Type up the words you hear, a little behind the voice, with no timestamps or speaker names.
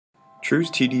True's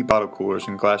TD bottle coolers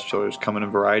and glass chillers come in a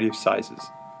variety of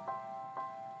sizes.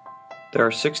 There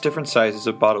are 6 different sizes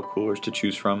of bottle coolers to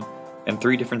choose from, and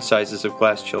 3 different sizes of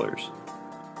glass chillers.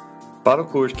 Bottle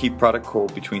coolers keep product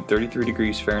cold between 33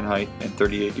 degrees Fahrenheit and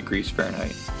 38 degrees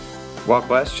Fahrenheit, while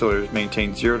glass chillers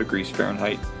maintain 0 degrees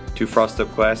Fahrenheit to frost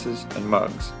up glasses and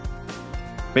mugs.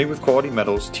 Made with quality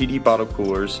metals, TD bottle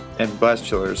coolers and glass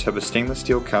chillers have a stainless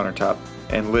steel countertop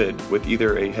and lid with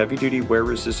either a heavy-duty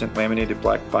wear-resistant laminated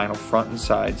black vinyl front and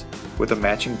sides with a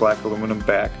matching black aluminum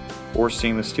back or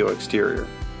stainless steel exterior.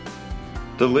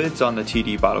 The lids on the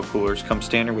TD bottle coolers come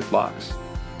standard with locks.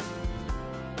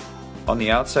 On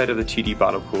the outside of the TD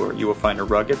bottle cooler, you will find a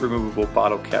rugged removable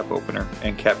bottle cap opener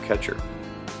and cap catcher.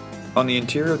 On the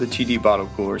interior of the TD bottle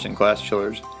coolers and glass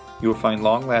chillers, you will find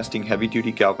long-lasting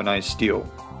heavy-duty galvanized steel,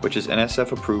 which is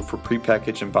NSF approved for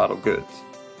prepackaged and bottled goods.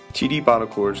 TD bottle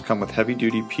coolers come with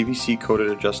heavy-duty PVC-coated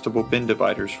adjustable bin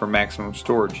dividers for maximum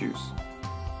storage use.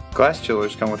 Glass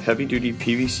chillers come with heavy-duty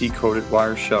PVC-coated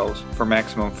wire shelves for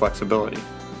maximum flexibility.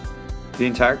 The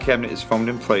entire cabinet is foamed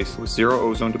in place with 0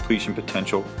 ozone depletion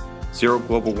potential, 0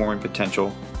 global warming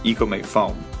potential, Ecomate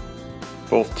foam.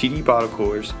 Both TD bottle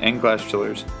coolers and glass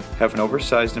chillers have an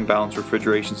oversized and balanced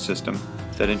refrigeration system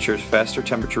that ensures faster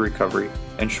temperature recovery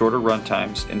and shorter run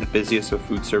times in the busiest of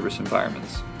food service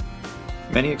environments.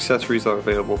 Many accessories are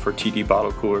available for TD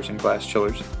bottle coolers and glass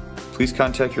chillers. Please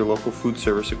contact your local food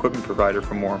service equipment provider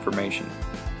for more information.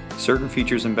 Certain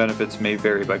features and benefits may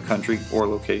vary by country or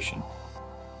location.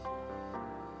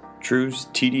 True's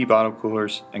TD bottle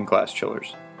coolers and glass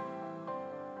chillers.